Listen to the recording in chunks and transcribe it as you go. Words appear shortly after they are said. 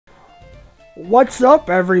What's up,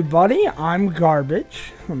 everybody? I'm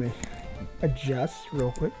Garbage. Let me adjust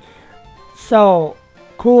real quick. So,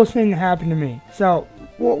 coolest thing that happened to me. So,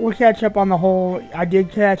 we'll catch up on the whole. I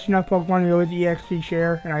did catch enough Pokemon to go with the EXP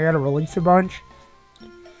share, and I gotta release a bunch.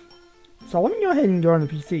 So, let me go ahead and go on the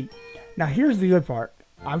PC. Now, here's the good part.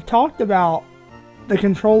 I've talked about the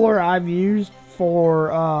controller I've used for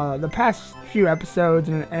the past few episodes,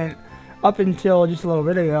 and up until just a little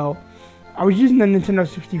bit ago, I was using the Nintendo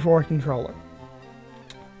 64 controller.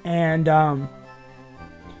 And,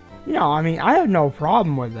 you know, I mean, I have no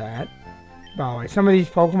problem with that. By the way, some of these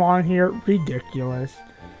Pokemon here, ridiculous.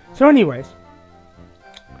 So anyways,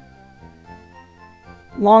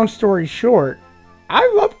 long story short,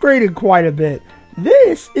 I've upgraded quite a bit.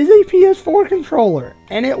 This is a PS4 controller,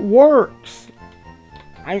 and it works.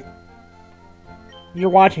 You're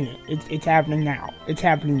watching it. It's happening now. It's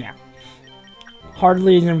happening now.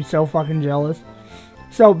 Hardly is gonna be so fucking jealous.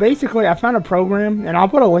 So basically, I found a program, and I'll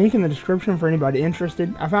put a link in the description for anybody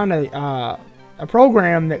interested. I found a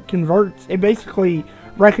program that converts. It basically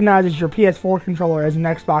recognizes your PS4 controller as an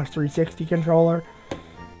Xbox 360 controller,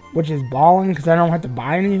 which is balling because I don't have to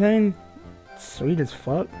buy anything. It's sweet as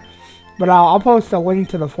fuck. But I'll post a link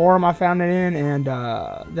to the forum I found it in, and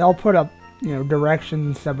they'll put up directions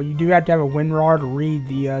and stuff. But you do have to have a WinRAR to read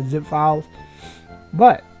the zip files.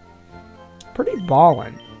 But pretty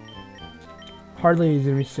ballin'. Hardly is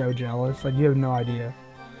gonna be so jealous. Like, you have no idea.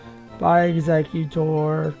 Bye,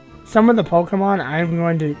 Executor. Some of the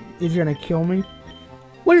Pokemon is gonna kill me.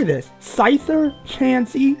 Look at this. Scyther,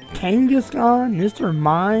 Chansey, Kangaskhan, Mr.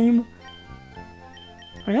 Mime.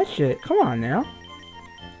 I mean, that shit. Come on now.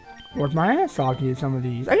 Worked my ass off to get some of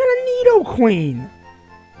these. I got a Nidoqueen.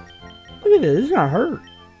 Look at this. This is gonna hurt.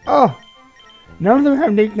 Oh. None of them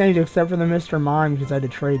have nicknames except for the Mr. Mime because I had to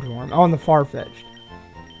trade for him. Oh, and the Farfetch'd.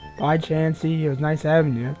 Bye, Chansey. It was nice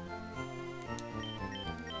having you.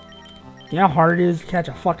 You know how hard it is to catch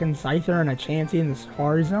a fucking Scyther and a Chansey in the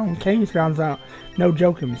Safari Zone? Kangaskhan's out. No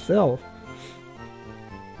joke himself.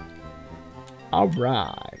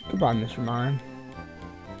 Alright. Goodbye, Mr. Mime.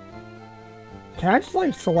 Can I just,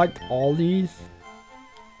 like, select all these?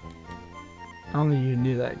 I don't think you can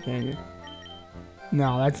do that, can you?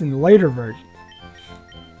 No, that's in the later versions.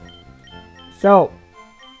 So,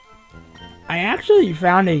 I actually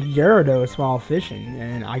found a Gyarados while fishing,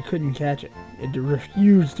 and I couldn't catch it. It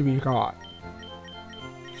refused to be caught.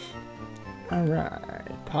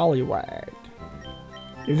 Alright, Poliwag.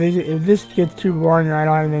 If this gets too boring and I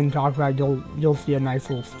don't have anything to talk about, you'll see a nice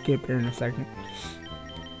little skip here in a second.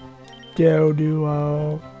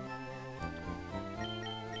 Doduo.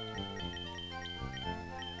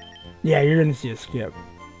 Yeah, you're gonna see a skip.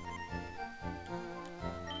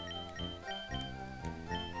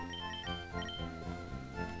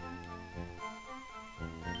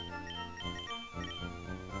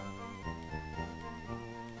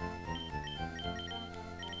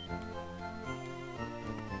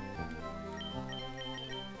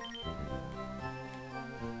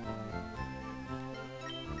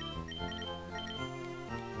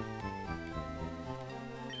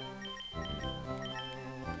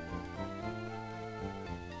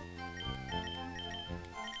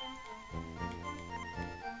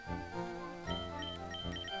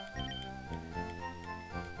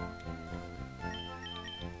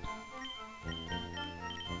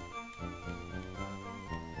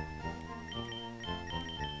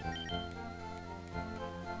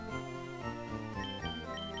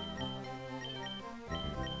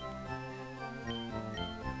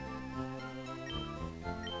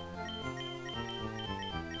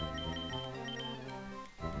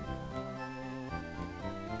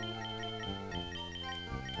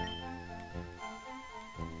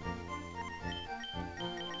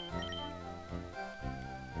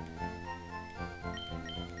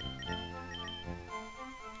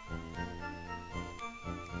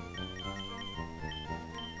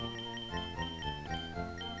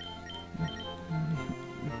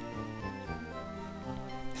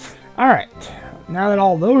 Alright, now that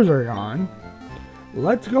all those are gone,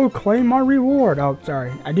 let's go claim my reward. Oh,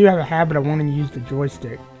 sorry. I do have a habit of wanting to use the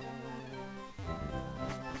joystick.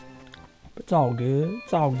 But it's all good.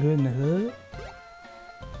 It's all good in the hood.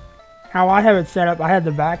 How I have it set up, I have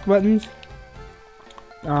the back buttons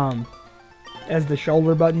as the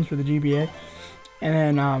shoulder buttons for the GBA.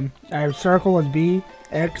 And then I have circle as B,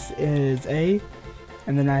 X is A,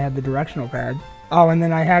 and then I have the directional pad. Oh, and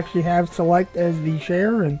then I actually have select as the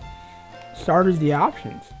share and start as the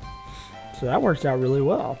options. So that works out really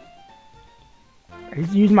well. I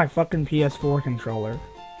just use my fucking PS4 controller.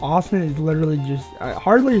 Austin is literally just...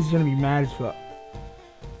 Hardly is gonna be mad as fuck.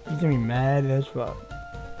 He's gonna be mad as fuck.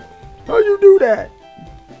 How you do that?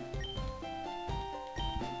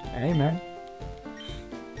 Hey, man.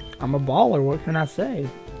 I'm a baller, what can I say?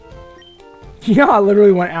 You know, I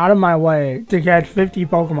literally went out of my way to catch 50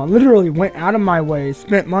 Pokemon. Literally went out of my way,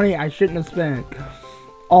 spent money I shouldn't have spent.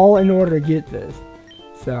 All in order to get this.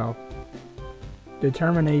 So,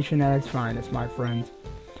 determination at its finest, my friends.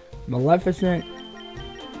 Maleficent,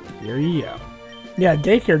 here you go. Yeah,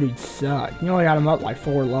 daycare dude sucked. He only got him up like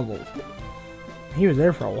 4 levels. He was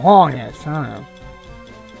there for a long ass time.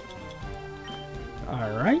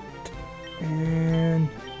 Alright. And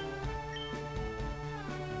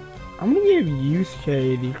I'm gonna give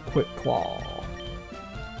Yusuke the Quick Claw.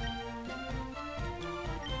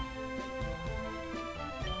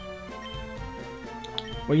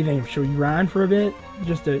 What do you think? Should we grind for a bit?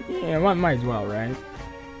 Just to, yeah, might as well, right?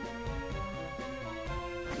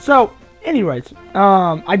 So, anyways,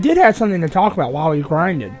 I did have something to talk about while we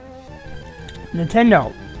grinded.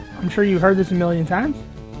 Nintendo. I'm sure you've heard this a million times.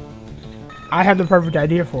 I have the perfect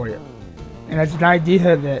idea for you. And it's an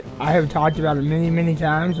idea that I have talked about it many, many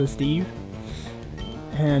times with Steve.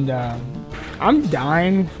 And, I'm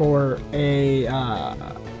dying for an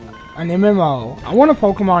MMO. I want a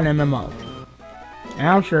Pokemon MMO. And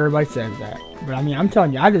I'm sure everybody says that. But I mean, I'm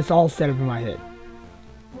telling you, I just all set up in my head.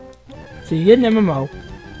 So you get an MMO.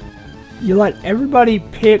 You let everybody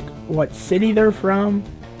pick what city they're from,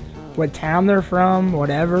 what town they're from,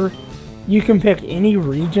 whatever. You can pick any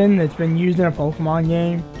region that's been used in a Pokemon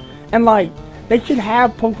game. And like, they should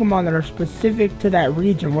have Pokemon that are specific to that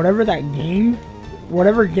region. Whatever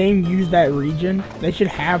game used that region, they should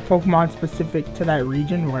have Pokemon specific to that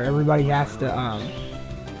region where everybody has to,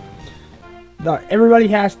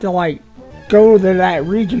 like, go to that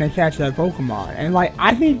region and catch that Pokemon. And like,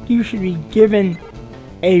 I think you should be given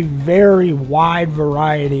a very wide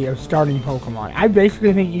variety of starting Pokemon. I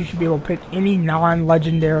basically think you should be able to pick any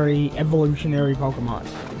non-legendary evolutionary Pokemon.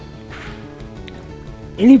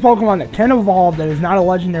 Any Pokemon that can evolve that is not a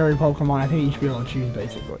legendary Pokemon, I think you should be able to choose,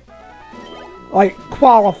 basically. Like,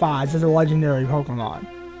 qualifies as a legendary Pokemon.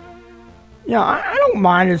 You know, I don't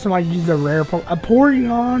mind if somebody uses a rare Pokemon, a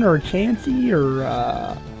Porygon or a Chansey or,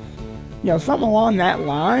 you know, something along that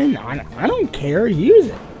line. I don't care, use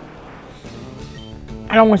it.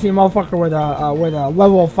 I don't want to see a motherfucker with a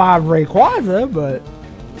level 5 Rayquaza, but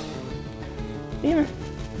yeah,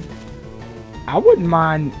 I wouldn't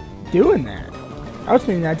mind doing that. I was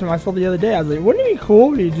thinking that to myself the other day. I was like, wouldn't it be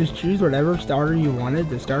cool if you just choose whatever starter you wanted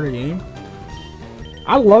to start a game?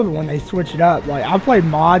 I love it when they switch it up. Like, I played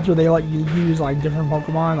mods where they let you use like different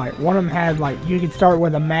Pokemon. Like, one of them had like, you could start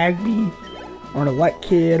with a Magby or an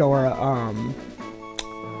Elekid or a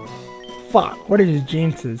fuck, what is his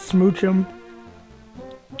Jinxes? Smoochum.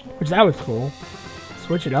 Which, that was cool.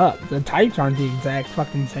 Switch it up. The types aren't the exact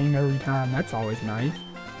fucking same every time. That's always nice.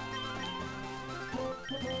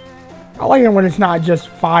 I like it when it's not just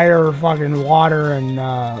fire, fucking water, and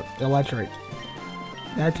electric.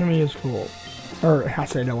 That to me is cool. Or, I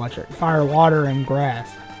said electric. Fire, water, and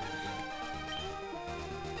grass.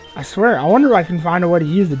 I swear, I wonder if I can find a way to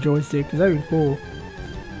use the joystick, because that'd be cool.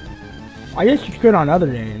 I guess you could on other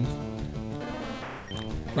games.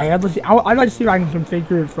 Like, I'd like to see if I can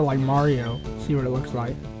configure it for, like, Mario. See what it looks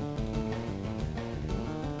like.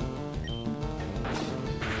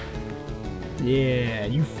 Yeah,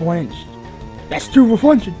 you flinched. That's true for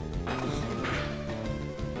flinching.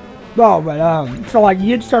 No, but, so, like,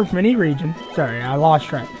 you just start from any region. Sorry, I lost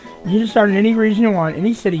track. You just start in any region you want,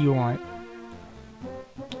 any city you want.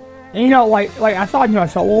 And, you know, like I thought to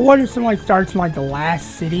myself, well, what if somebody starts in, like, the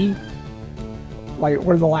last city? Like,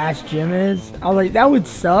 where the last gym is? I was like, that would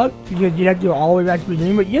suck, because you'd have to go all the way back to the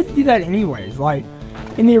beginning, but you have to do that anyways. Like,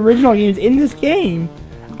 in the original games, in this game,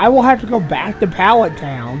 I will have to go back to Pallet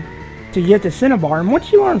Town to get to Cinnabar, and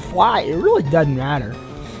once you learn Fly, it really doesn't matter.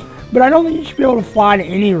 But I don't think you should be able to fly to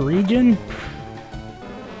any region,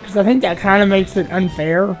 because I think that kind of makes it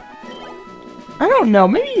unfair. I don't know,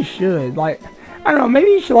 maybe you should, like, I don't know,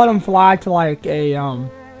 maybe you should let them fly to, like, a,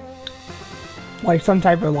 like some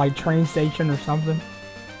type of like train station or something.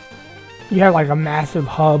 You have like a massive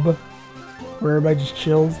hub where everybody just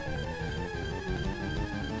chills.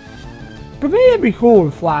 But maybe it'd be cool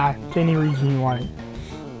to fly to any region you want.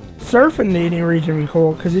 Surfing to any region would be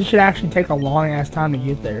cool because it should actually take a long ass time to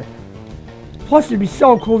get there. Plus it'd be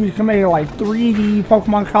so cool if you could make like 3D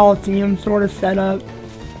Pokemon Coliseum sort of setup.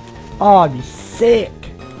 Oh, it'd be sick.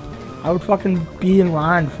 I would fucking be in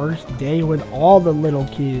line first day with all the little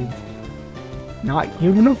kids. Not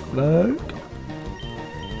giving a fuck.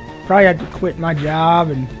 Probably have to quit my job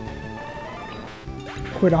and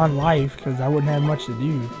quit on life because I wouldn't have much to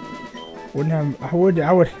do. I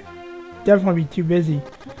would definitely be too busy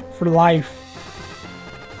for life.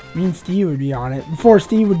 Me and Steve would be on it. Before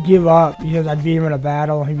Steve would give up because I'd beat him in a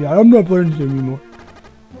battle. He'd be like, I'm not playing this game anymore.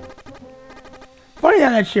 Funny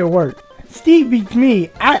how that shit worked. Steve beats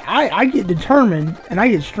me. I get determined and I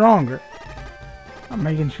get stronger. I'm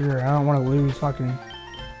making sure I don't want to lose fucking...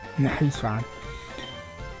 Nah, he's fine.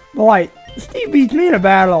 But like, Steve beats me in a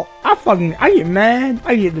battle. I get mad.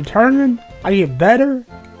 I get determined. I get better.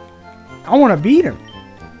 I want to beat him.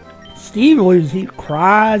 Steve loses. He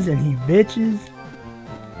cries and he bitches.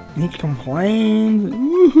 And he complains.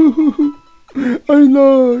 I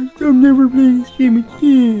lost. I'm never playing this game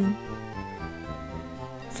again.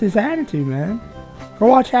 It's his attitude, man. Go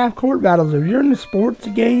watch half-court battles. If you're into sports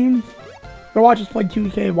games, go watch us play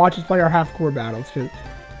 2K. Watch us play our half-court battles. Cause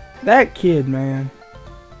that kid, man.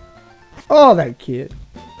 Oh, that kid.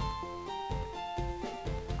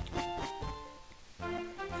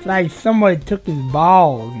 It's like somebody took his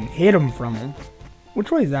balls and hit him from him.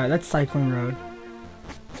 Which way is that? That's Cycling Road.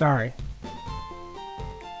 Sorry.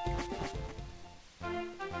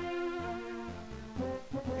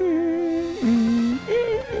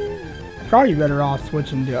 Probably better off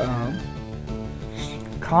switching to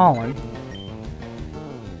Colin.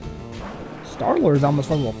 Star-Lord's almost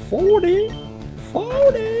level 40.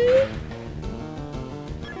 40.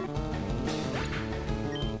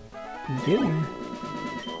 He's getting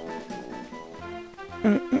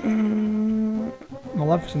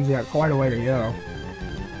Maleficent's got quite a way to go.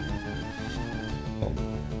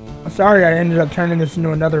 Sorry, I ended up turning this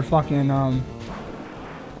into another fucking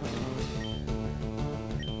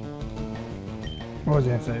what was I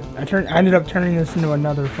gonna say? I ended up turning this into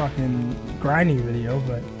another fucking grinding video,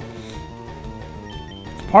 but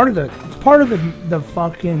it's part of the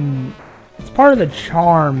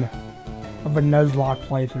charm of a Nuzlocke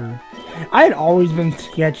playthrough. I had always been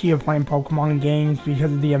sketchy of playing Pokemon games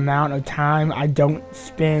because of the amount of time I don't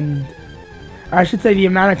spend, or I should say the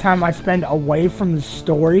amount of time I spend away from the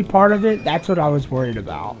story part of it. That's what I was worried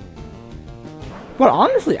about. But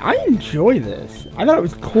honestly, I enjoy this. I thought it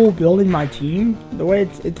was cool building my team the way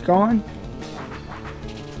it's gone.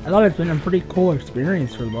 I thought it's been a pretty cool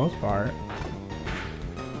experience for the most part.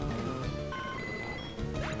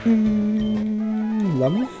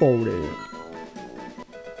 Level 40.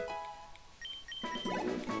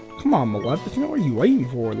 Come on, Maleficent, what are you waiting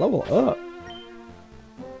for? Level up.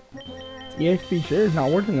 The EXP share is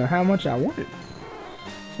not working how much I wanted.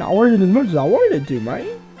 It's not working as much as I wanted it to, man.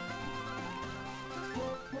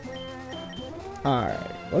 Alright,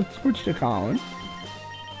 let's switch to Colin.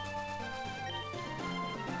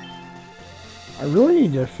 I really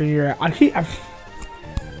need to figure out.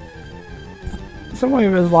 Somebody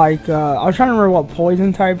was like, I was trying to remember what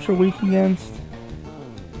poison types are weak against.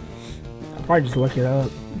 I'll probably just look it up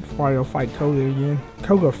before I go fight Koga again.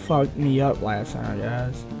 Koga fucked me up last time,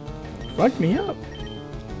 guys. Fucked me up.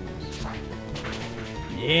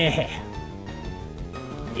 Yeah.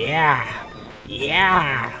 Yeah.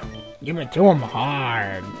 Yeah. Give it to him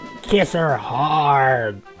hard. Kiss her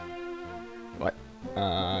hard. What?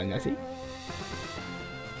 Nessie?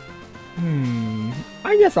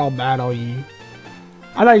 I guess I'll battle you.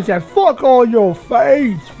 I thought you said, fuck all your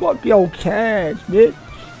face. Fuck your cash, bitch.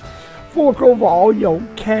 Fuck over all your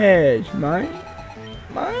cash, man.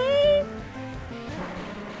 Man.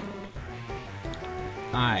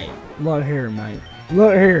 Alright, look here, mate.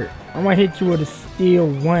 Look here. I'm gonna hit you with a steel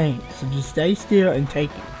wing. So just stay still and take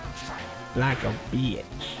it. Like a bitch.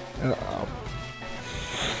 Uh-oh.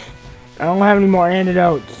 I don't have any more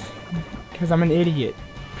antidotes. Because I'm an idiot.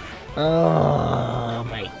 Oh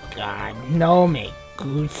my god. No me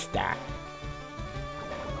gusta.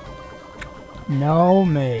 No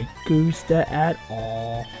me gusta at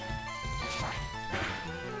all.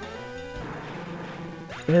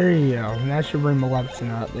 There you go. And that should bring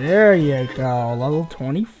Maleficent up. There you go. Level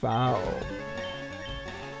 25.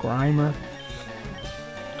 Grimer.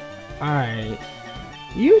 Alright.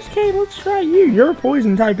 Yusuke, let's try you. You're a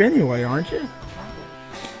poison type anyway, aren't you?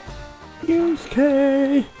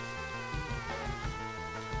 Yusuke.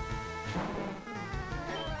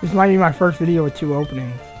 This might be my first video with 2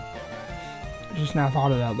 openings. I just now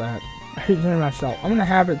thought about that. I hate saying myself. I'm gonna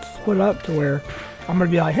have it split up to where I'm gonna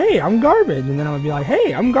be like, hey, I'm garbage. And then I'm gonna be like,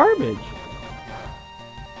 hey, I'm garbage.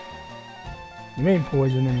 You ain't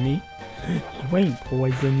poisoning me. You ain't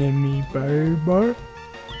poisoning me, baby.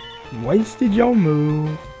 Wasted your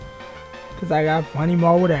move. Because I got plenty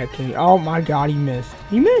more with that king. Oh my god, he missed.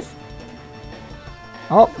 He missed.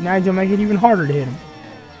 Oh, now he's gonna make it even harder to hit him.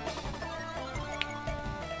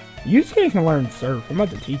 Yusuke can learn surf. I'm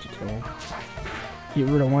about to teach it to him. Get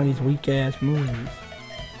rid of one of these weak ass moves.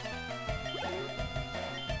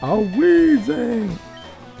 Oh, wheezing.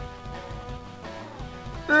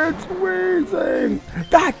 It's wheezing.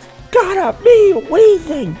 That's gotta be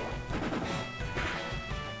wheezing.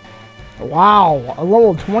 Wow, a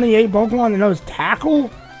level 28 Pokemon that knows Tackle?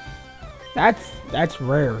 That's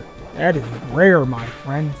rare. That is rare, my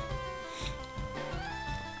friends.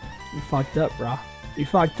 You fucked up, brah. You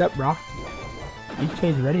fucked up, brah.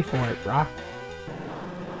 EK's ready for it, brah.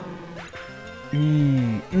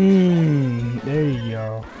 There you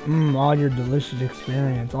go. All your delicious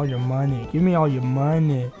experience, all your money. Give me all your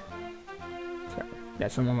money. Sorry,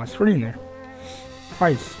 got some on my screen there.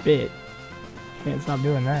 Probably spit. Can't stop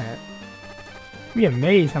doing that. You'd be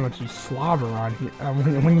amazed how much you slobber on here.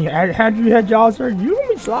 When you had jaw surgery, you gonna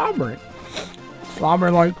be slobbering.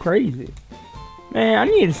 Slobbering like crazy. Man, I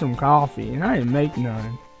needed some coffee and I didn't make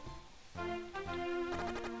none.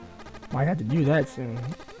 Might have to do that soon.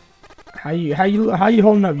 How you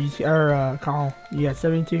holding up? Colin? You got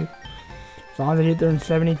 72. As long as I get there in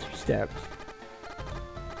 72 steps.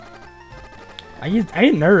 I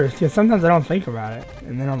get nervous because sometimes I don't think about it,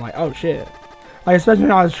 and then I'm like, oh shit. Like especially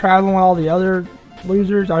when I was traveling with all the other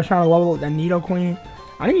losers, I was trying to level up that Nidoqueen.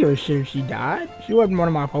 I didn't give a shit if she died. She wasn't one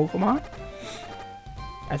of my Pokemon.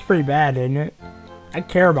 That's pretty bad, isn't it? I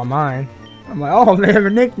care about mine. I'm like, oh, they have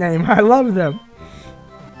a nickname. I love them.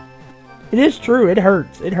 It is true. It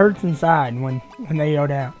hurts. It hurts inside when they go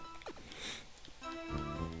down.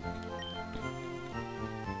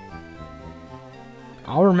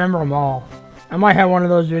 I'll remember them all. I might have one of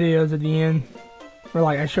those videos at the end where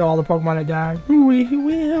like I show all the Pokemon that died. We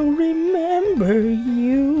will remember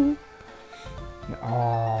you.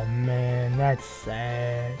 Oh man, that's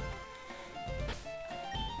sad.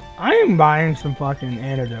 I am buying some fucking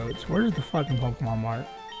antidotes. Where's the fucking Pokemon Mart?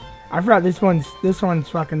 I forgot this one's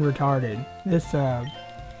fucking retarded. This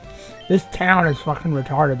town is fucking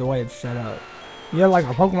retarded the way it's set up. You have like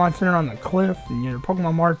a Pokemon Center on the cliff, and your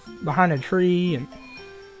Pokemon Mart's behind a tree, and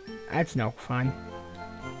that's no fun.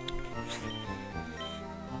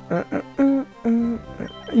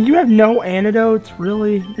 You have no antidotes,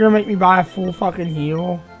 really? You're gonna make me buy a full fucking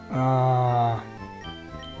heal?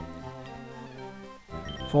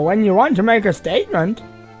 For when you want to make a statement,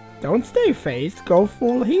 don't stay faced, go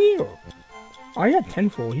full heal. Oh, I got 10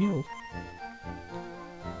 full heals.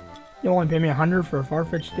 You only pay me 100 for a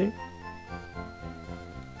Farfetch'd stick?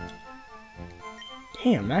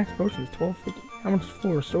 Damn, max potion is 1250. How much is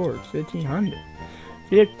full restored? 1500.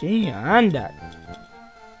 1500.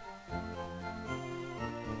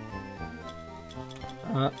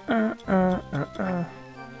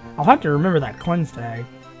 I'll have to remember that cleanse tag.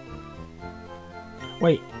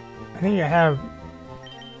 Wait, I think I have.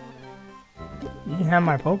 You can have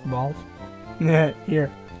my Pokeballs. Here.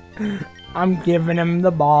 I'm giving him the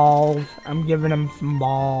balls. I'm giving him some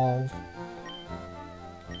balls.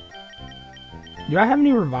 Do I have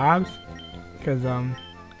any revives? Because,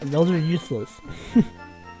 those are useless.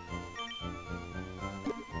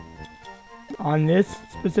 On this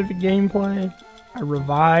specific gameplay, a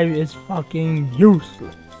revive is fucking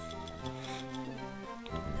useless.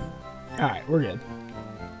 Alright, we're good.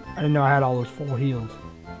 I didn't know I had all those full heals.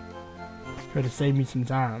 Could have saved me some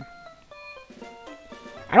time.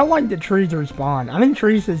 I don't like the trees to respawn. I think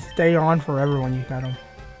trees should stay on forever when you cut them.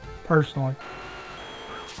 Personally.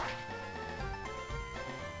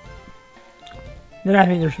 Then I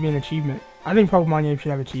think there should be an achievement. I think Pokemon games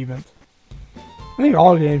should have achievements. I think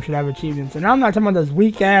all games should have achievements. And I'm not talking about those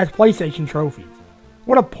weak ass PlayStation trophies.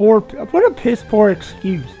 What a piss poor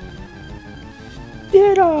excuse.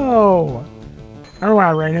 Ditto! I remember when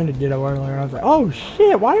I ran into Ditto earlier, I was like, oh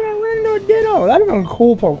shit, why did I run into a Ditto? That'd have been a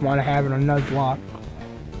cool Pokemon to have in a Nuzlocke.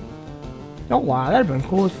 Don't lie, that'd have been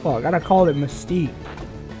cool as fuck. I'd have called it Mystique.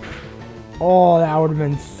 Oh, that would have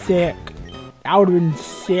been sick. That would have been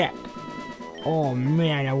sick. Oh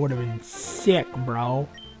man, that would have been sick, bro.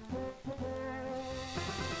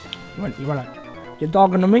 You wanna you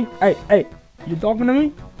talking to me? Hey, you talking to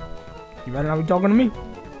me? You better not be talking to me.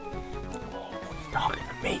 He's talking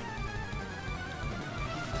to me.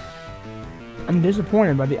 I'm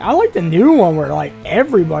disappointed by I like the new one where like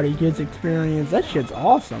everybody gets experience. That shit's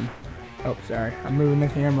awesome. Oh, sorry. I'm moving the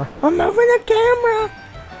camera. I'm moving the camera!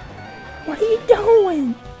 What are you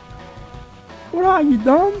doing? What are you,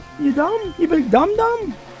 dumb? You dumb? You big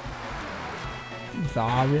dum-dum? I'm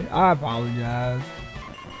sorry. I apologize.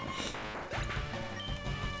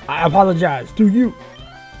 I apologize to you.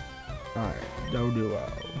 Alright, Doduo.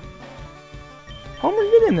 Homer,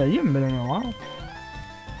 get in there. You haven't been in a while.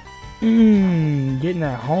 Getting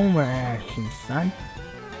that Homer action, son.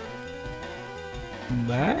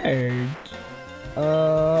 Bird.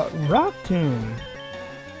 Rock Tomb.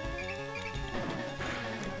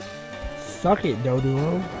 Suck it,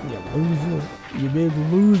 Doduo. You loser. You big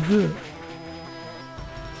loser.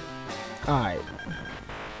 Alright.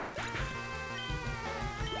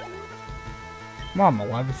 Come on,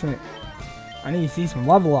 Maleficent. I need to see some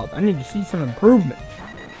level up. I need to see some improvement.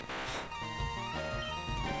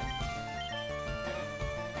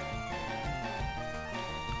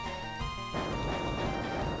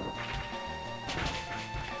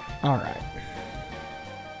 Alright.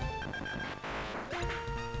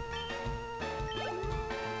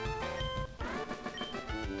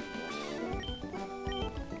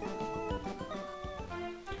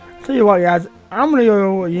 Tell you what, guys, I'm gonna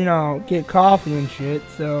go, you know, get coffee and shit,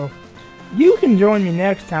 so you can join me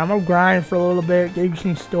next time. I'll grind for a little bit, give you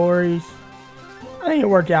some stories. I think it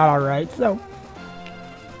worked out alright, so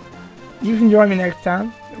you can join me next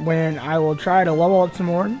time when I will try to level up some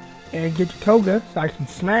more and get to Koga so I can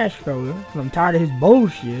smash Koga, because I'm tired of his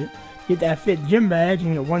bullshit. Get that fit gym badge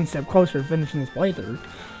and get one step closer to finishing this playthrough,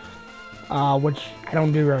 which I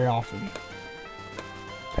don't do very often.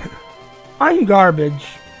 I'm garbage.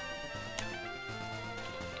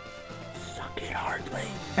 Suck it hardly.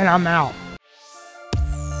 And I'm out.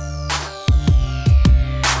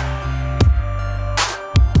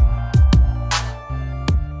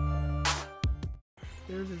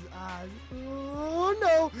 There's his eyes. Oh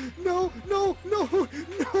no! No! No! No! No! No! No!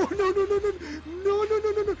 No! No! No! No!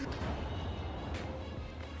 No! No!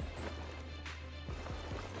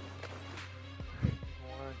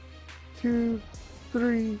 One, two,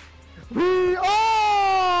 three.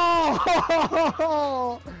 Oh!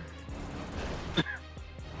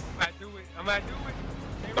 I do it. I might do it.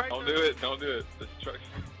 Stay right Don't there. do it. Don't do it. This truck's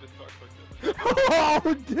like this.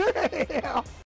 Oh damn!